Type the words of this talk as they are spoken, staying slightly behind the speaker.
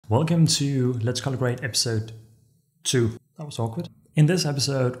welcome to Let's Color Grade episode 2. That was awkward. In this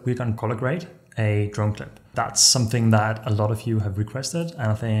episode, we're going to color grade a drone clip. That's something that a lot of you have requested,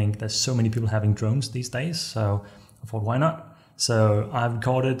 and I think there's so many people having drones these days, so I thought, why not? So I've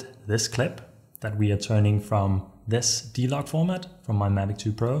recorded this clip that we are turning from this D-Log format from my Mavic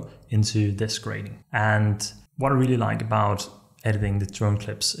 2 Pro into this grading. And what I really like about editing the drone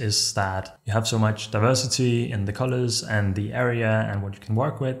clips is that you have so much diversity in the colors and the area and what you can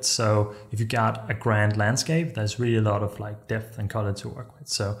work with. So if you got a grand landscape, there's really a lot of like depth and color to work with.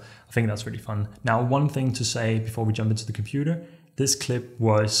 So I think that's really fun. Now, one thing to say before we jump into the computer, this clip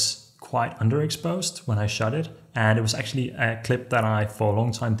was quite underexposed when I shot it. And it was actually a clip that I for a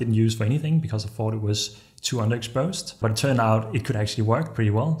long time didn't use for anything because I thought it was too underexposed, but it turned out it could actually work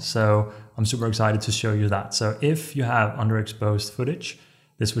pretty well. So I'm super excited to show you that. So if you have underexposed footage,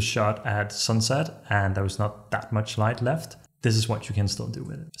 this was shot at sunset and there was not that much light left, this is what you can still do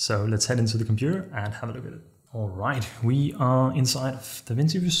with it. So let's head into the computer and have a look at it. All right, we are inside of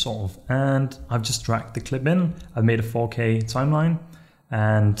Davinci Resolve and I've just dragged the clip in. I've made a 4K timeline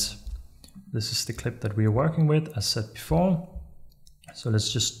and this is the clip that we are working with, as said before. So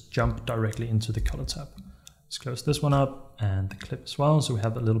let's just jump directly into the color tab. Let's close this one up and the clip as well, so we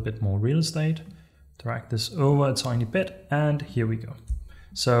have a little bit more real estate. Drag this over a tiny bit and here we go.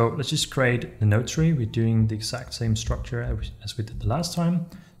 So let's just create the node tree. We're doing the exact same structure as we did the last time.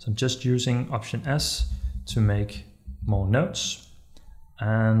 So I'm just using Option S to make more nodes.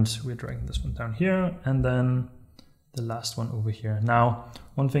 And we're dragging this one down here and then the last one over here. Now,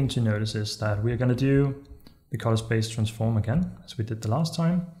 one thing to notice is that we're going to do the color space transform again, as we did the last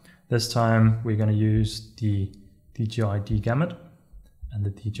time. This time we're going to use the DJI gamut and the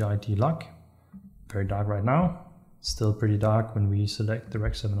DJI D-Log. Very dark right now, still pretty dark when we select the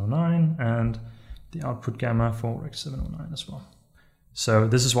Rec 709 and the output gamma for Rec 709 as well. So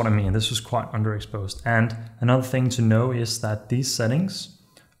this is what I mean, this was quite underexposed. And another thing to know is that these settings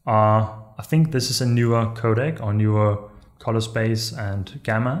are, I think this is a newer codec or newer color space and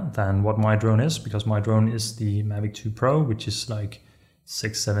gamma than what my drone is, because my drone is the Mavic 2 Pro, which is like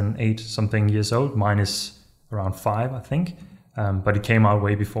 6, 7, 8 something years old. Mine is around 5, I think, but it came out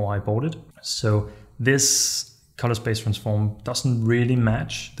way before I bought it. So this color space transform doesn't really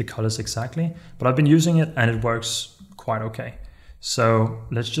match the colors exactly, but I've been using it and it works quite okay. So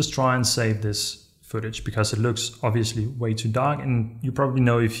let's just try and save this footage because it looks obviously way too dark, and you probably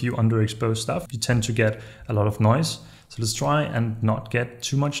know if you underexpose stuff, you tend to get a lot of noise. So let's try and not get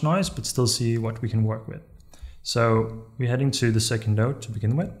too much noise, but still see what we can work with. So we're heading to the second node to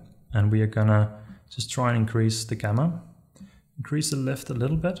begin with, and we are gonna just try and increase the gamma, increase the lift a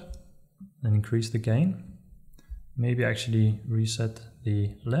little bit, and increase the gain. Maybe actually reset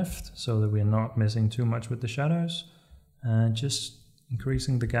the lift so that we're not messing too much with the shadows, and just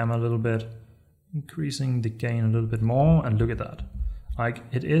increasing the gamma a little bit, increasing the gain a little bit more, and look at that. Like,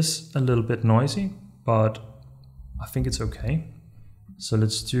 it is a little bit noisy, but I think it's okay. So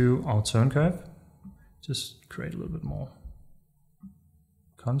let's do our turn curve. Just create a little bit more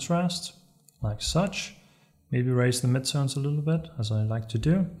contrast, like such. Maybe raise the midtones a little bit, as I like to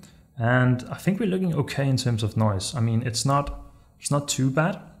do. And I think we're looking okay in terms of noise. I mean, it's not too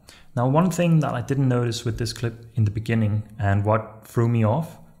bad. Now, one thing that I didn't notice with this clip in the beginning, and what threw me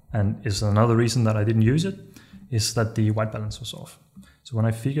off, and is another reason that I didn't use it, is that the white balance was off. So when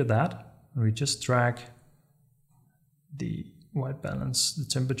I figured that, we just drag the white balance, the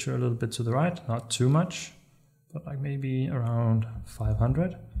temperature a little bit to the right, not too much, but like maybe around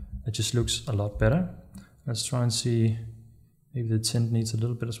 500. It just looks a lot better. Let's try and see, maybe the tint needs a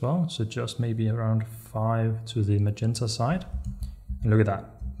little bit as well. So just maybe around 5 to the magenta side. And look at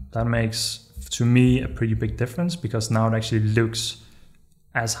that. That makes, to me, a pretty big difference because now it actually looks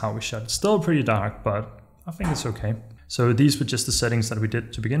as how we shot. It's still pretty dark, but I think it's okay. So these were just the settings that we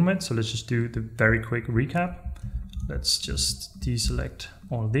did to begin with. So let's just do the very quick recap. Let's just deselect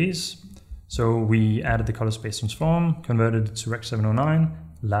all of these. So we added the color space transform, converted it to Rec 709,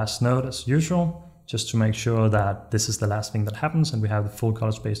 last node as usual, just to make sure that this is the last thing that happens and we have the full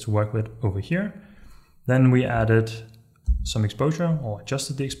color space to work with over here. Then we added some exposure, or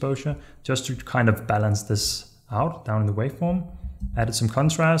adjusted the exposure, just to kind of balance this out down in the waveform. Added some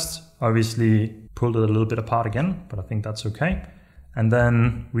contrast, obviously pulled it a little bit apart again, but I think that's okay. And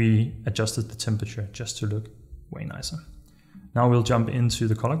then we adjusted the temperature just to look way nicer. Now we'll jump into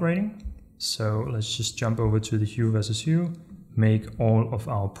the color grading. So let's just jump over to the hue versus hue, make all of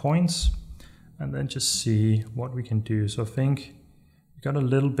our points, and then just see what we can do. So I think we got a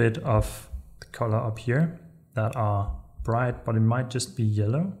little bit of the color up here that are bright, but it might just be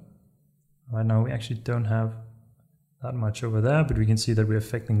yellow. Right now we actually don't have that much over there, but we can see that we're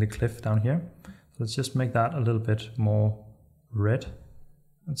affecting the cliff down here. So let's just make that a little bit more red.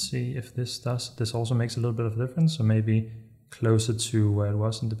 Let's see if this does. This also makes a little bit of a difference, so maybe closer to where it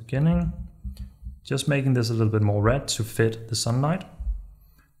was in the beginning. Just making this a little bit more red to fit the sunlight.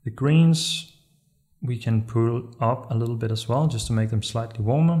 The greens we can pull up a little bit as well, just to make them slightly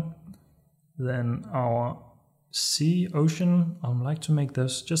warmer. Then our sea, ocean, I would like to make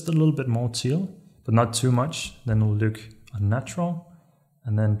this just a little bit more teal, but not too much, then it'll look unnatural.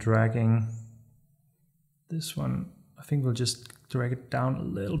 And then dragging this one, I think we'll just drag it down a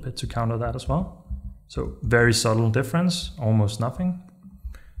little bit to counter that as well. So very subtle difference, almost nothing.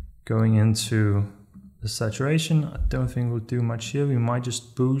 Going into the saturation, I don't think we'll do much here. We might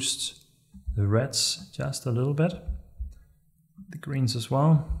just boost the reds just a little bit. The greens as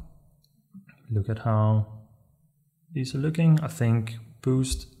well. Look at how these are looking. I think we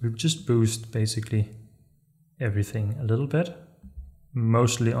just boost basically everything a little bit.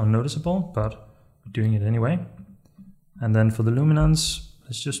 Mostly unnoticeable, but we're doing it anyway. And then for the luminance,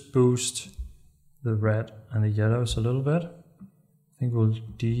 let's just boost the red and the yellows a little bit. I think we'll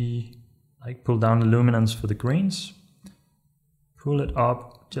pull down the luminance for the greens. Pull it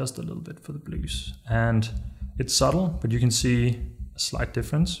up just a little bit for the blues. And it's subtle, but you can see a slight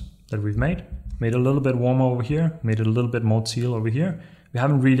difference that we've made. Made it a little bit warmer over here, made it a little bit more teal over here. We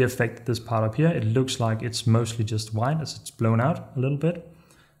haven't really affected this part up here. It looks like it's mostly just white as it's blown out a little bit,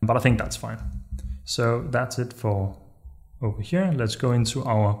 but I think that's fine. So that's it for over here. Let's go into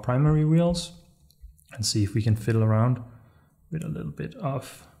our primary wheels and see if we can fiddle around with a little bit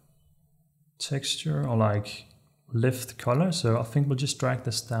of texture or like lift color. So I think we'll just drag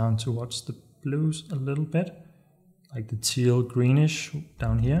this down towards the blues a little bit, like the teal greenish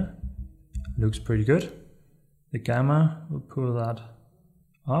down here. Looks pretty good. The gamma, we'll pull that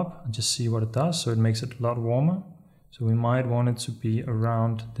up and just see what it does. So it makes it a lot warmer. So we might want it to be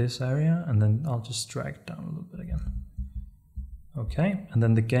around this area, and then I'll just drag it down a little bit again. Okay, and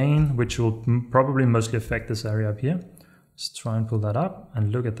then the gain, which will probably mostly affect this area up here. Let's try and pull that up,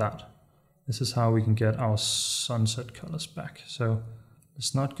 and look at that. This is how we can get our sunset colors back. So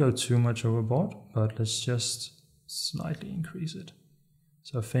let's not go too much overboard, but let's just slightly increase it.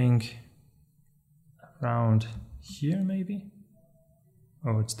 So I think around here maybe.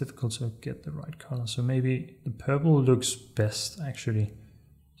 Oh, it's difficult to get the right color. So maybe the purple looks best actually.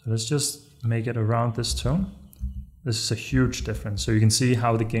 So let's just make it around this tone. This is a huge difference. So you can see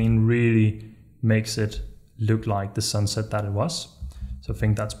how the gain really makes it look like the sunset that it was. So I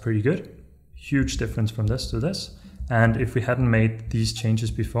think that's pretty good. Huge difference from this to this. And if we hadn't made these changes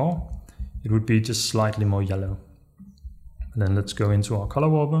before, it would be just slightly more yellow. And then let's go into our color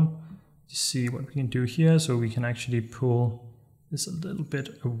warper to see what we can do here. So we can actually pull this a little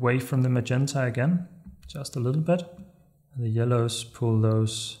bit away from the magenta again, just a little bit. And the yellows, pull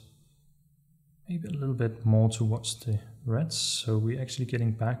those maybe a little bit more towards the reds. So we're actually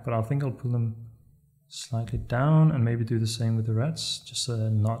getting back, but I think I'll pull them slightly down and maybe do the same with the reds, just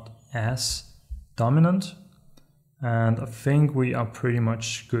not as dominant. And I think we are pretty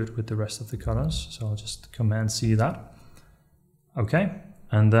much good with the rest of the colors. So I'll just Command C that. Okay.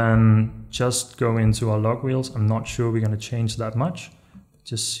 And then just go into our log wheels. I'm not sure we're going to change that much.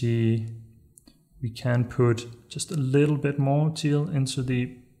 Just see, we can put just a little bit more teal into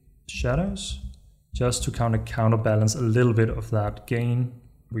the shadows, just to counterbalance a little bit of that gain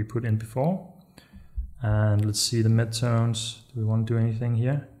we put in before. And let's see the midtones. Do we want to do anything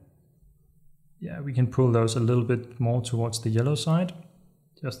here? Yeah, we can pull those a little bit more towards the yellow side,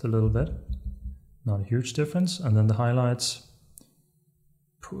 just a little bit. Not a huge difference. And then the highlights,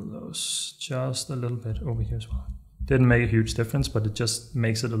 pull those just a little bit over here as well. Didn't make a huge difference, but it just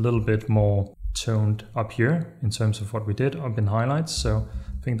makes it a little bit more toned up here in terms of what we did up in highlights. So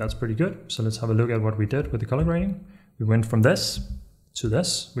I think that's pretty good. So let's have a look at what we did with the color grading. We went from this to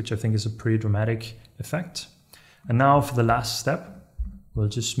this, which I think is a pretty dramatic effect. And now for the last step, we'll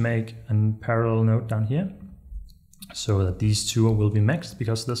just make a parallel node down here so that these two will be mixed,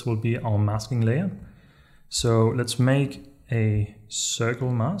 because this will be our masking layer. So let's make a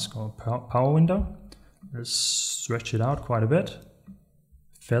circle mask or power window. Let's stretch it out quite a bit,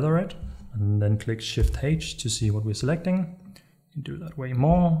 feather it, and then click Shift H to see what we're selecting. You can do that way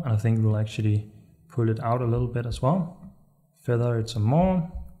more, and I think we'll actually pull it out a little bit as well. Feather it some more,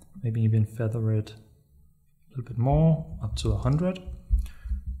 maybe even feather it a little bit more, up to 100.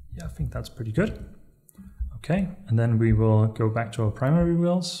 Yeah, I think that's pretty good. Okay, and then we will go back to our primary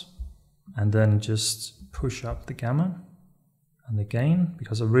wheels and then just push up the gamma and the gain,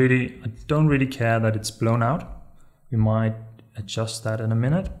 because I don't really care that it's blown out. We might adjust that in a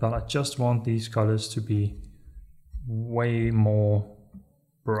minute, but I just want these colors to be way more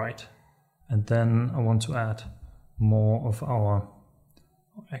bright. And then I want to add more of our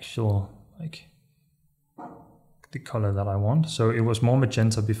actual, like, the color that I want. So it was more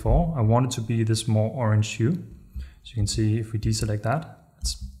magenta before. I want it to be this more orange hue. So you can see if we deselect that,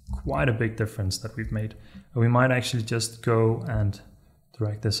 it's quite a big difference that we've made. And we might actually just go and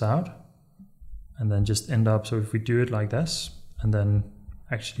drag this out and then just end up, so if we do it like this and then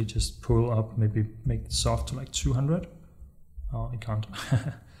actually just pull up, maybe make the soft to like 200. Oh, I can't.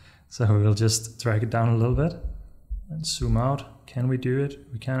 So we'll just drag it down a little bit and zoom out. Can we do it?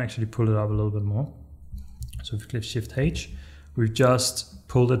 We can actually pull it up a little bit more. So if we click Shift H, we've just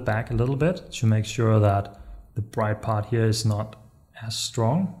pulled it back a little bit to make sure that the bright part here is not as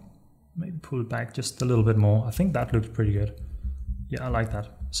strong. Maybe pull it back just a little bit more. I think that looks pretty good. Yeah, I like that.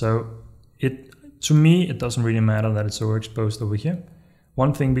 So to me, it doesn't really matter that it's overexposed over here.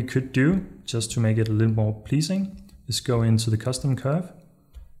 One thing we could do, just to make it a little more pleasing, is go into the custom curve,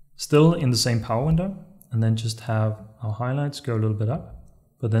 still in the same power window, and then just have our highlights go a little bit up,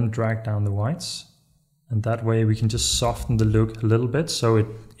 but then drag down the whites. And that way we can just soften the look a little bit, so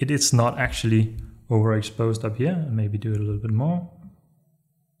it is not actually overexposed up here, and maybe do it a little bit more.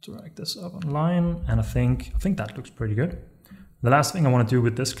 Drag this up on line, and I think that looks pretty good. The last thing I want to do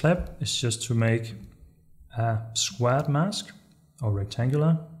with this clip is just to make a squared mask, or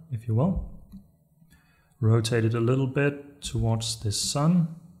rectangular, if you will. Rotate it a little bit towards this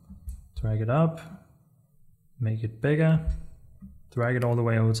sun, drag it up, make it bigger, drag it all the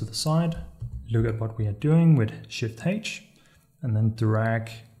way over to the side. Look at what we are doing with Shift H, and then drag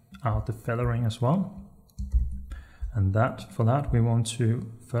out the feathering as well. And for that we want to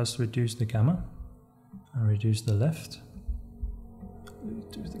first reduce the gamma and reduce the left.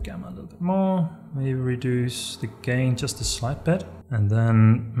 Reduce the gamma a little bit more, maybe reduce the gain just a slight bit, and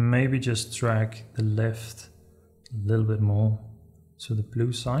then maybe just drag the left a little bit more to the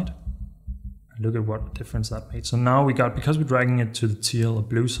blue side. And look at what difference that made. So now we got, because we're dragging it to the teal or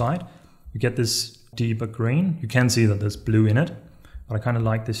blue side, we get this deeper green. You can see that there's blue in it, but I kind of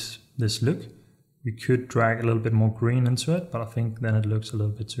like this look. We could drag a little bit more green into it, but I think then it looks a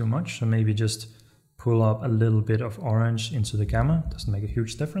little bit too much. So maybe just pull up a little bit of orange into the gamma. Doesn't make a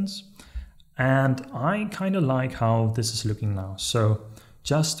huge difference. And I kind of like how this is looking now. So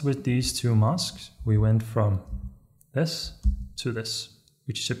just with these two masks, we went from this to this,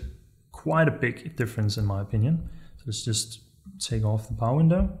 which is quite a big difference in my opinion. So let's just take off the power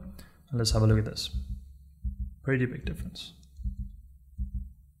window and let's have a look at this. Pretty big difference.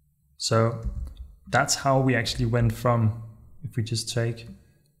 So that's how we actually went from, if we just take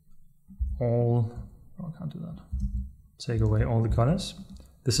all, oh, I can't do that. Take away all the colors.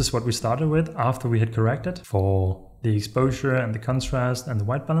 This is what we started with after we had corrected for the exposure and the contrast and the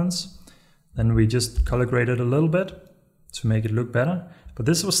white balance. Then we just color graded a little bit to make it look better. But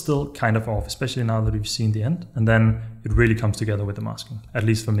this was still kind of off, especially now that we've seen the end. And then it really comes together with the masking, at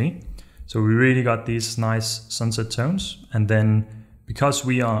least for me. So we really got these nice sunset tones. And then because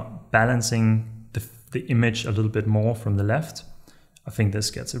we are balancing the image a little bit more from the left, I think this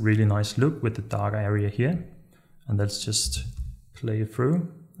gets a really nice look with the dark area here. And let's just play it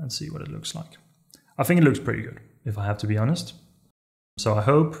through and see what it looks like. I think it looks pretty good, if I have to be honest. So I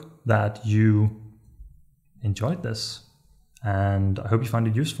hope that you enjoyed this and I hope you find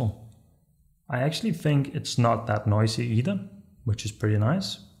it useful. I actually think it's not that noisy either, which is pretty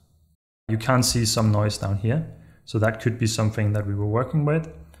nice. You can see some noise down here, so that could be something that we were working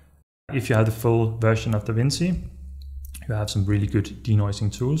with. If you have the full version of Davinci, you have some really good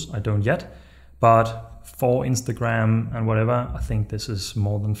denoising tools. I don't yet, but for Instagram and whatever, I think this is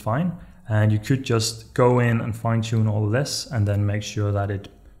more than fine. And you could just go in and fine tune all this and then make sure that it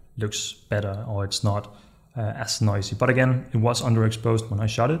looks better or it's not as noisy. But again, it was underexposed when I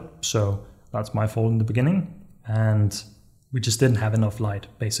shot it, so that's my fault in the beginning. And we just didn't have enough light,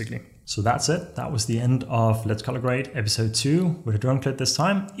 basically. So that's it. That was the end of Let's Color Grade episode 2 with a drone clip this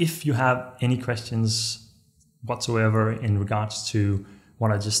time. If you have any questions whatsoever in regards to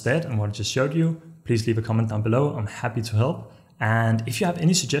what I just did and what I just showed you, please leave a comment down below. I'm happy to help. And if you have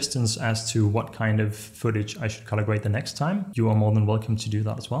any suggestions as to what kind of footage I should color grade the next time, you are more than welcome to do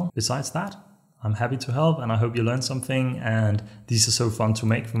that as well. Besides that, I'm happy to help and I hope you learned something, and these are so fun to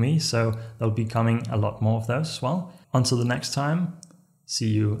make for me, so there'll be coming a lot more of those as well. Until the next time, see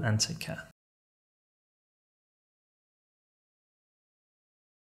you and take care.